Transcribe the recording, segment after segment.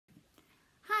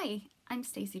Hi, I'm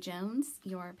Stacy Jones,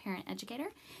 your parent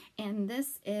educator, and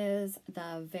this is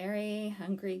The Very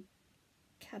Hungry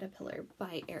Caterpillar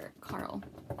by Eric Carle.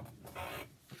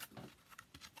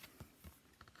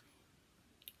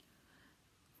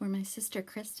 For my sister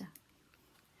Krista.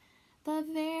 The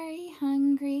very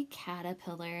hungry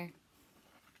caterpillar.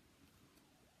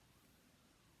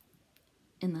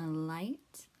 In the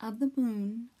light of the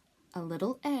moon, a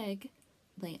little egg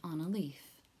lay on a leaf.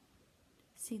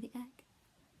 See the egg?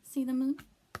 See the moon?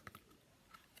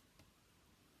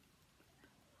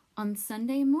 On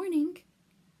Sunday morning,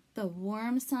 the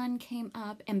warm sun came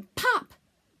up and pop!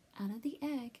 Out of the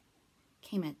egg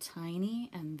came a tiny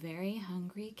and very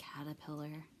hungry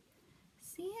caterpillar.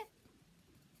 See it?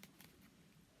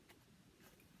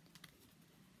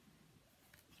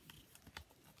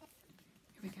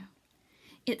 Here we go.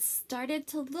 It started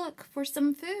to look for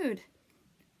some food.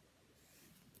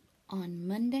 On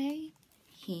Monday,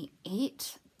 he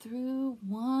ate through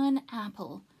one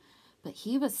apple, but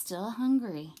he was still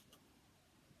hungry.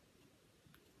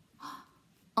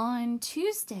 On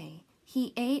Tuesday,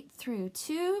 he ate through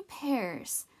 2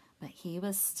 pears, but he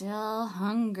was still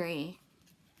hungry.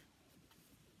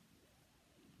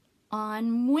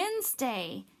 On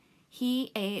Wednesday,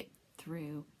 he ate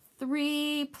through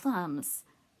 3 plums,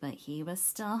 but he was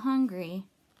still hungry.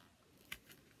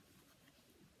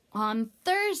 On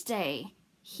Thursday,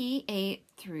 he ate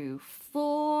through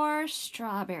 4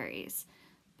 strawberries,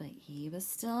 but he was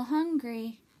still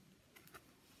hungry.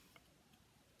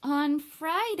 On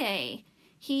Friday,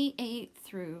 he ate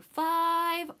through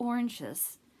 5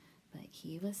 oranges, but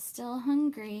he was still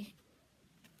hungry.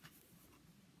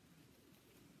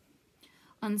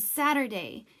 On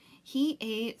Saturday, he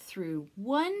ate through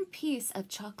 1 piece of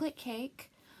chocolate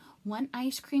cake, 1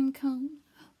 ice cream cone,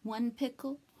 1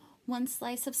 pickle, 1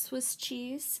 slice of Swiss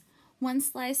cheese, 1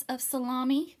 slice of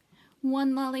salami,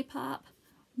 1 lollipop,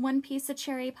 1 piece of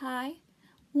cherry pie,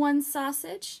 1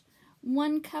 sausage,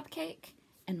 1 cupcake,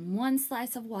 and 1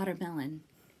 slice of watermelon.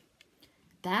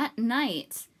 That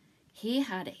night, he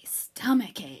had a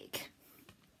stomachache.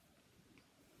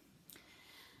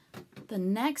 The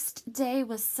next day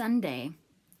was Sunday.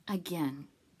 Again,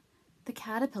 the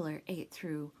caterpillar ate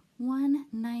through 1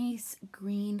 nice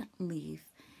green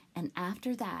leaf, and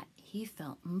after that, he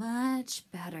felt much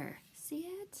better. See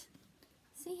it?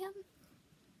 See him?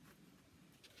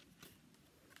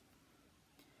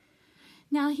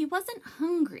 Now, he wasn't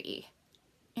hungry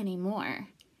anymore,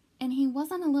 and he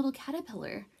wasn't a little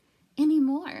caterpillar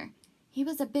anymore. He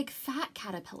was a big fat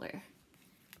caterpillar.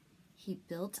 He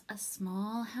built a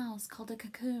small house called a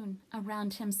cocoon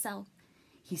around himself.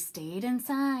 He stayed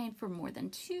inside for more than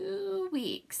 2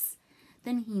 weeks.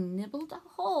 Then he nibbled a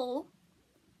hole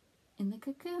in the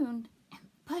cocoon and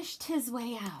pushed his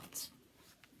way out.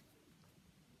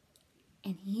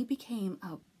 And he became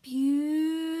a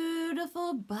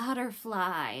beautiful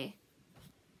butterfly.